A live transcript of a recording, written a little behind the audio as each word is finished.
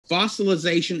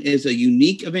Fossilization is a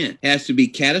unique event. It has to be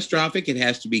catastrophic. It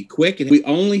has to be quick. We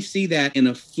only see that in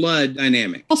a flood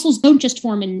dynamic. Fossils don't just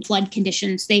form in flood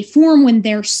conditions. They form when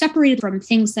they're separated from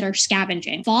things that are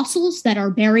scavenging. Fossils that are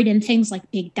buried in things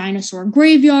like big dinosaur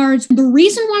graveyards. The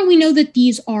reason why we know that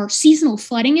these are seasonal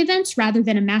flooding events rather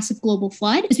than a massive global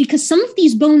flood is because some of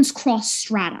these bones cross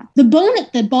strata. The bone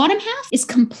at the bottom half is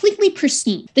completely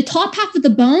pristine. The top half of the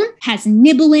bone has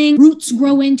nibbling, roots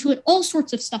grow into it, all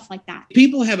sorts of stuff like that.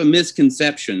 People have a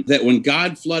misconception that when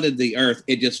God flooded the earth,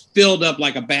 it just filled up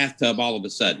like a bathtub all of a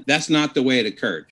sudden. That's not the way it occurred.